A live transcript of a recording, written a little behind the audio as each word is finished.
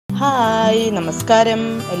Hi നമസ്കാരം,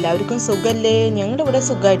 എല്ലാവർക്കും സുഖല്ലേ? ഞങ്ങളുടെ ഇവിടെ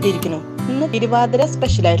സുഖമായിട്ടിരിക്കുന്നു. ഇന്ന് തിരുവാതിര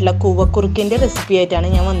സ്പെഷ്യലായിട്ടുള്ള കൂവക്കുറുക്കിൻ്റെ റെസിപ്പി ആയിട്ടാണ്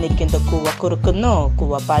ഞാൻ വന്നിരിക്കുന്നത്. കൂവക്കുറുക്കെന്നോ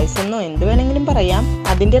കൂവ പായസമെന്നോ എന്ത് വേണമെങ്കിലും പറയാം,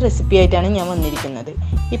 അതിൻ്റെ റെസിപ്പി ആയിട്ടാണ് ഞാൻ വന്നിരിക്കുന്നത്.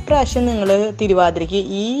 ഇപ്രാവശ്യം നിങ്ങൾ തിരുവാതിരയ്ക്ക്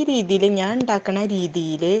ഈ രീതിയിൽ ഞാൻ ഉണ്ടാക്കുന്ന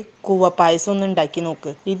രീതിയിൽ കൂവ പായസം ഒന്ന് ഉണ്ടാക്കി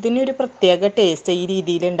നോക്ക്. ഇതിനൊരു പ്രത്യേക ടേസ്റ്റ് ഈ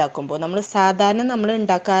രീതിയിൽ ഉണ്ടാക്കുമ്പോൾ. നമ്മൾ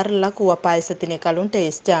ഉണ്ടാക്കാറുള്ള കൂവ പായസത്തിനേക്കാളും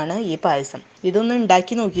ടേസ്റ്റാണ് ഈ പായസം. ഇതൊന്ന്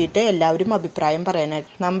ഉണ്ടാക്കി നോക്കിയിട്ട് എല്ലാവരും അഭിപ്രായം പറയാനായിട്ട്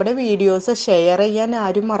നമ്മുടെ വീഡിയോസ് ഷെയർ ചെയ്യാൻ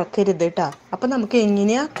ആരും മറക്കരുത് കേട്ടോ. അപ്പം നമുക്ക്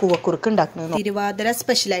എങ്ങനെയാ കൂവക്കുറുക്ക് ഉണ്ടാക്കുന്നത്, തിരുവാതിര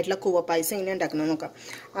സ്പെഷ്യലായിട്ടുള്ള കൂവ പായസം എങ്ങനെ ഉണ്ടാക്കുന്നത് നോക്കാം.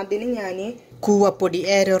 അതിന് ഞാൻ കൂവപ്പൊടി,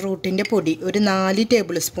 ഏരോ റൂട്ടിൻ്റെ പൊടി ഒരു 4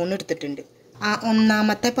 ടേബിൾ സ്പൂൺ എടുത്തിട്ടുണ്ട്.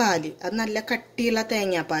 ഒന്നാമത്തെ പാല്, അത് നല്ല കട്ടിയുള്ള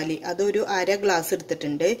തേങ്ങാപ്പാല്, അതൊരു 1/2 ഗ്ലാസ്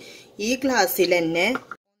എടുത്തിട്ടുണ്ട്. ഈ ഗ്ലാസ്സിൽ തന്നെ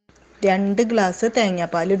 2 ഗ്ലാസ്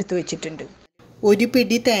തേങ്ങാപ്പാൽ എടുത്ത് വെച്ചിട്ടുണ്ട്. ഒരു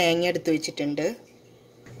പിടി തേങ്ങ എടുത്ത് വെച്ചിട്ടുണ്ട്.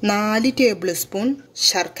 4 ടേബിൾ സ്പൂൺ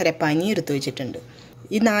ശർക്കരപ്പാനി എടുത്ത് വെച്ചിട്ടുണ്ട്.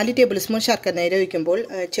 ഈ 4 ടേബിൾ സ്പൂൺ ശർക്കര നീര് ഒഴിക്കുമ്പോൾ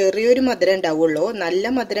ചെറിയൊരു മധുരം ഉണ്ടാവുള്ളൂ. നല്ല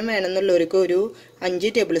മധുരം വേണമെന്നുള്ളവർക്ക് ഒരു 5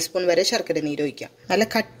 ടേബിൾ സ്പൂൺ വരെ ശർക്കര നീര് ഒഴിക്കാം. നല്ല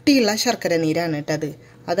കട്ടിയുള്ള ശർക്കര നീരാണ് കേട്ടത്.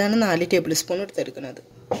 അതാണ് 4 ടേബിൾ സ്പൂൺ എടുത്തെടുക്കുന്നത്.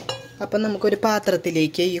 അപ്പം നമുക്കൊരു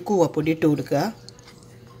പാത്രത്തിലേക്ക് ഈ കൂവപ്പൊടി ഇട്ട് കൊടുക്കുക.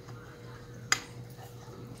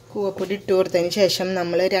 കൂവപ്പൊടി ഇട്ട് കൊടുത്തതിന് ശേഷം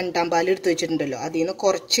നമ്മൾ 2ാം പാൽ എടുത്ത് വെച്ചിട്ടുണ്ടല്ലോ, അതിൽ നിന്ന്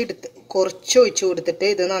കുറച്ച് ഒഴിച്ച് കൊടുത്തിട്ട്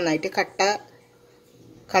ഇത് നന്നായിട്ട് കട്ട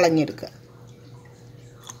കളഞ്ഞെടുക്കുക.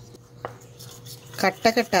 കട്ട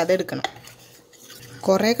കെട്ടാതെ എടുക്കണം.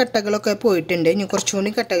 കുറേ കട്ടകളൊക്കെ പോയിട്ടുണ്ട്, ഇനി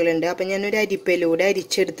കുറച്ചുകൂടി കട്ടകളുണ്ട്. അപ്പം ഞാനൊരു അരിപ്പയിലൂടെ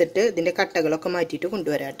അരിച്ചെടുത്തിട്ട് ഇതിൻ്റെ കട്ടകളൊക്കെ മാറ്റിയിട്ട്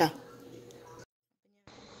കൊണ്ടുവരാം കേട്ടോ.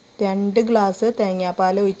 2 ഗ്ലാസ്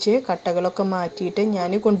തേങ്ങാപ്പാൽ ഒഴിച്ച് കട്ടകളൊക്കെ മാറ്റിയിട്ട്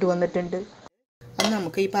ഞാൻ കൊണ്ടുവന്നിട്ടുണ്ട്. അത്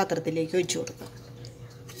നമുക്ക് ഈ പാത്രത്തിലേക്ക് ഒഴിച്ചു കൊടുക്കാം.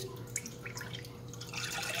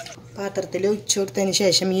 പാത്രത്തിൽ ഒഴിച്ചു കൊടുത്തതിന്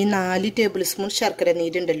ശേഷം ഈ 4 ടേബിൾ സ്പൂൺ ശർക്കര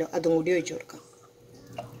നീരുണ്ടല്ലോ, അതും കൂടി ഒഴിച്ചു കൊടുക്കാം.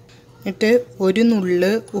 എന്നിട്ട് ഒരു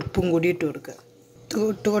നുള്ള് ഉപ്പും കൂടി ഇട്ട് കൊടുക്കുക.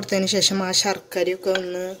 ഇട്ട് കൊടുത്തതിന് ശേഷം ആ ശർക്കരയൊക്കെ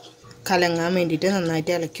ഒന്ന് കലങ്ങാൻ വേണ്ടിയിട്ട്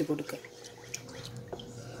നന്നായിട്ട് ഇളക്കി കൊടുക്കുക.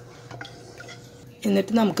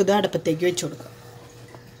 എന്നിട്ട് നമുക്കിത് അടുപ്പത്തേക്ക് വെച്ച് കൊടുക്കാം.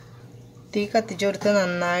 തീ കത്തിച്ച് കൊടുത്ത്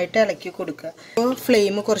നന്നായിട്ട് ഇളക്കി കൊടുക്കുക. അപ്പോൾ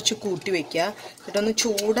ഫ്ലെയിം കുറച്ച് കൂട്ടി വയ്ക്കുക. എന്നിട്ടൊന്ന്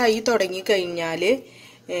ചൂടായി തുടങ്ങി കഴിഞ്ഞാൽ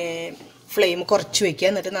ഫ്ലെയിം കുറച്ച് വയ്ക്കുക.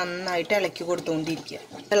 എന്നിട്ട് നന്നായിട്ട് ഇളക്കി കൊടുത്തുകൊണ്ടിരിക്കുക.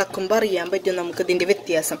 ഇളക്കുമ്പോൾ അറിയാൻ പറ്റും നമുക്കിതിൻ്റെ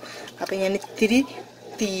വ്യത്യാസം. അപ്പം ഞാൻ ഇത്തിരി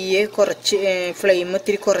ഫ്ലെയിം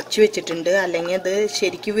ഇത്തിരി കുറച്ച് വെച്ചിട്ടുണ്ട്, അല്ലെങ്കിൽ അത്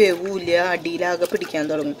ശരിക്കും വേവില്ല, അടിയിലാകെ പിടിക്കാൻ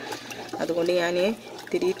തുടങ്ങും. അതുകൊണ്ട് ഞാൻ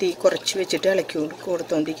ഇത്തിരി തീ കുറച്ച് വെച്ചിട്ട് ഇളക്കി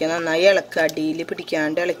കൊടുത്തുകൊണ്ടിരിക്കുക. നന്നായി ഇളക്കുക, അടിയിൽ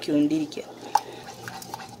പിടിക്കാണ്ട് ഇളക്കിക്കൊണ്ടിരിക്കുക.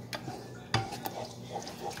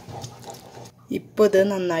 ഇപ്പോൾ ഇത്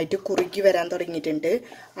നന്നായിട്ട് കുറുകി വരാൻ തുടങ്ങിയിട്ടുണ്ട്.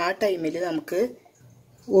 ആ ടൈമിൽ നമുക്ക്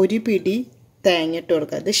ഒരു പിടി തേങ്ങ ഇട്ട്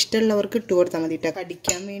കൊടുക്കുക. അത് ഇഷ്ടമുള്ളവർക്ക് ഇട്ട് കൊടുത്താൽ മതി കേട്ടോ.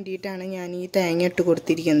 കടിക്കാൻ വേണ്ടിയിട്ടാണ് ഞാൻ ഈ തേങ്ങ ഇട്ട്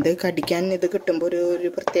കൊടുത്തിരിക്കുന്നത്. കടിക്കാൻ ഇത് കിട്ടുമ്പോൾ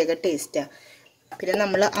ഒരു പ്രത്യേക ടേസ്റ്റാണ്. പിന്നെ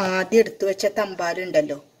നമ്മൾ ആദ്യം എടുത്തു വെച്ച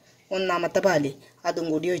തമ്പാലുണ്ടല്ലോ, 1ാമത്തെ പാല്, അതും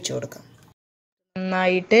കൂടി ഒഴിച്ചു കൊടുക്കാം.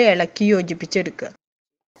 നന്നായിട്ട് ഇളക്കി യോജിപ്പിച്ചെടുക്കുക.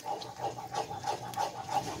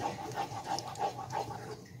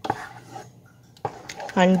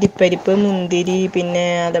 അണ്ടിപ്പരിപ്പ്, മുന്തിരി, പിന്നെ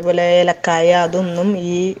അതേപോലെ ഏലക്കായ, അതൊന്നും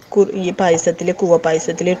ഈ പായസത്തിൽ, കൂവ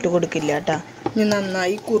പായസത്തിൽ ഇട്ട് കൊടുക്കില്ല കേട്ടോ. ഇനി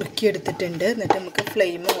നന്നായി കുറുക്കി എടുത്തിട്ടുണ്ട്. എന്നിട്ട് നമുക്ക്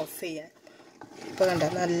ഫ്ലെയിം ഓഫ് ചെയ്യാം. ഇപ്പോൾ കണ്ട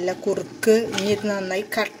നല്ല കുറുക്ക്. ഇനി ഇത് നന്നായി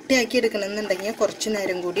കട്ടിയാക്കി എടുക്കണമെന്നുണ്ടെങ്കിൽ കുറച്ച്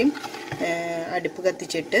നേരം കൂടിയും അടുപ്പ്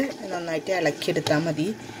കത്തിച്ചിട്ട് നന്നായിട്ട് ഇളക്കിയെടുത്താൽ മതി,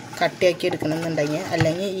 കട്ടിയാക്കി എടുക്കണമെന്നുണ്ടെങ്കിൽ.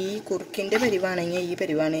 അല്ലെങ്കിൽ ഈ കുറുക്കിൻ്റെ പരിവാണെങ്കിൽ ഈ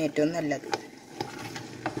പരിവാണ് ഏറ്റവും നല്ലത്.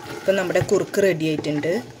 ഇപ്പം നമ്മുടെ കുറുക്ക് റെഡി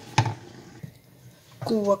ആയിട്ടുണ്ട്.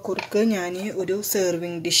 കൂവക്കുറുക്ക് ഞാൻ ഒരു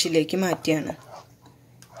സെർവിങ് ഡിഷിലേക്ക് മാറ്റിയാണ്.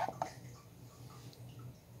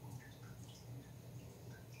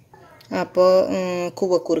 അപ്പോൾ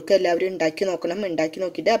കൂവക്കുറുക്ക് എല്ലാവരും ഉണ്ടാക്കി നോക്കണം. ഉണ്ടാക്കി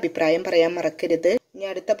നോക്കിയിട്ട് അഭിപ്രായം പറയാൻ മറക്കരുത്. ഇനി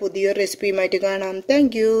അടുത്ത പുതിയൊരു റെസിപ്പിയുമായിട്ട് കാണാം.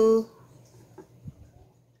 താങ്ക്